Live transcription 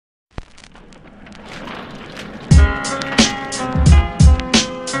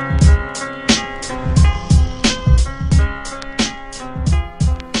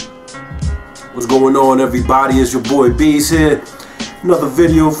going on, everybody? It's your boy Bees here. Another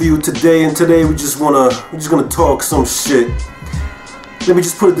video for you today, and today we're just gonna talk some shit. Let me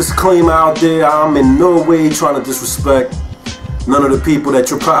just put a disclaimer out there. I'm in no way trying to disrespect none of the people that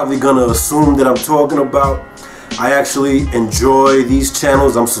you're probably gonna assume that I'm talking about. I actually enjoy these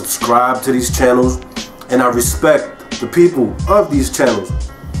channels. I'm subscribed to these channels, and I respect the people of these channels.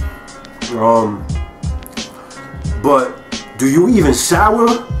 But do you even shower?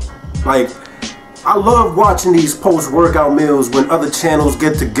 Like, I love watching these post-workout meals when other channels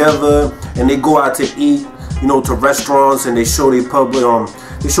get together and they go out to eat, you know, to restaurants, and they show their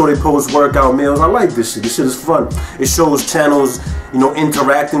post-workout meals. I like this shit. This shit is fun. It shows channels, you know,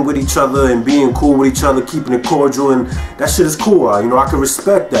 interacting with each other and being cool with each other, keeping it cordial, and that shit is cool. You know, I can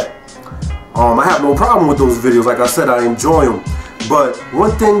respect that. I have no problem with those videos. Like I said, I enjoy them. But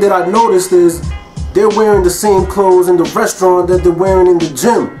one thing that I noticed is they're wearing the same clothes in the restaurant that they're wearing in the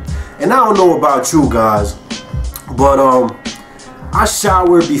gym. And I don't know about you guys, but I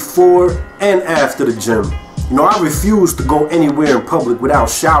shower before and after the gym. You know, I refuse to go anywhere in public without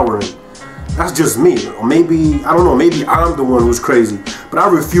showering. That's just me. Or maybe, I don't know, maybe I'm the one who's crazy, but I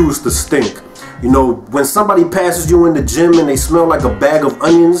refuse to stink. You know, when somebody passes you in the gym and they smell like a bag of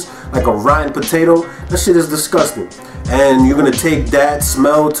onions, like a rotten potato, that shit is disgusting. And you're gonna take that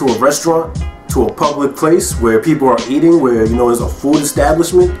smell to a restaurant, to a public place where people are eating, where, you know, there's a food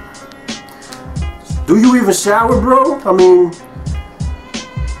establishment. Do you even shower, bro? I mean,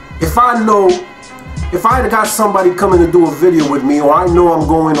 if I got somebody coming to do a video with me, or I know I'm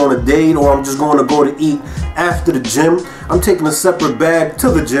going on a date, or I'm just going to go to eat after the gym, I'm taking a separate bag to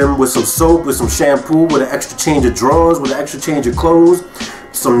the gym with some soap, with some shampoo, with an extra change of drawers, with an extra change of clothes,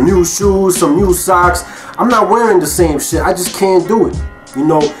 some new shoes, some new socks. I'm not wearing the same shit. I just can't do it. You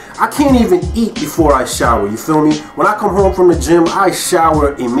know, I can't even eat before I shower, you feel me? When I come home from the gym, I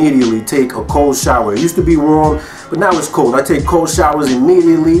shower immediately, take a cold shower. It used to be warm, but now it's cold. I take cold showers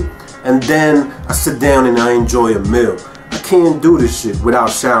immediately, and then I sit down and I enjoy a meal. I can't do this shit without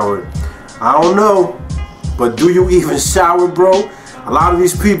showering. I don't know, but do you even shower, bro? A lot of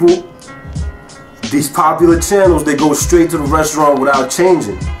these people, these popular channels, they go straight to the restaurant without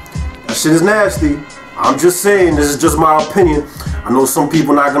changing. That shit is nasty. I'm just saying, this is just my opinion. I know some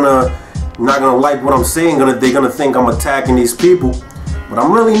people not gonna like what I'm saying. They're gonna think I'm attacking these people, but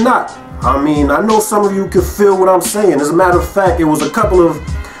I'm really not. I mean, I know some of you can feel what I'm saying. As a matter of fact, it was a couple of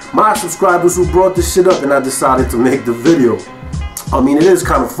my subscribers who brought this shit up, and I decided to make the video. I mean, it is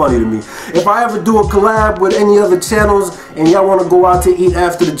kind of funny to me. If I ever do a collab with any other channels and y'all want to go out to eat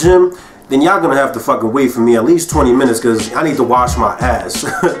after the gym, then y'all gonna have to fucking wait for me at least 20 minutes, because I need to wash my ass.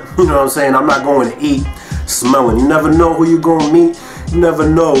 You know what I'm saying? I'm not going to eat smelling. You never know who you're gonna meet. You never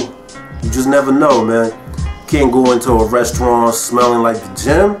know. You just never know, man. Can't go into a restaurant smelling like the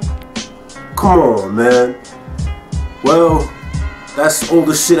gym. Come on, man. Well, that's all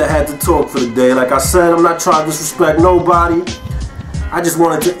the shit I had to talk for the day. Like I said, I'm not trying to disrespect nobody. I just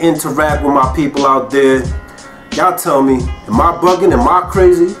wanted to interact with my people out there. Y'all tell me, am I bugging? Am I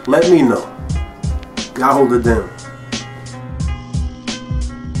crazy? Let me know. Y'all hold it down.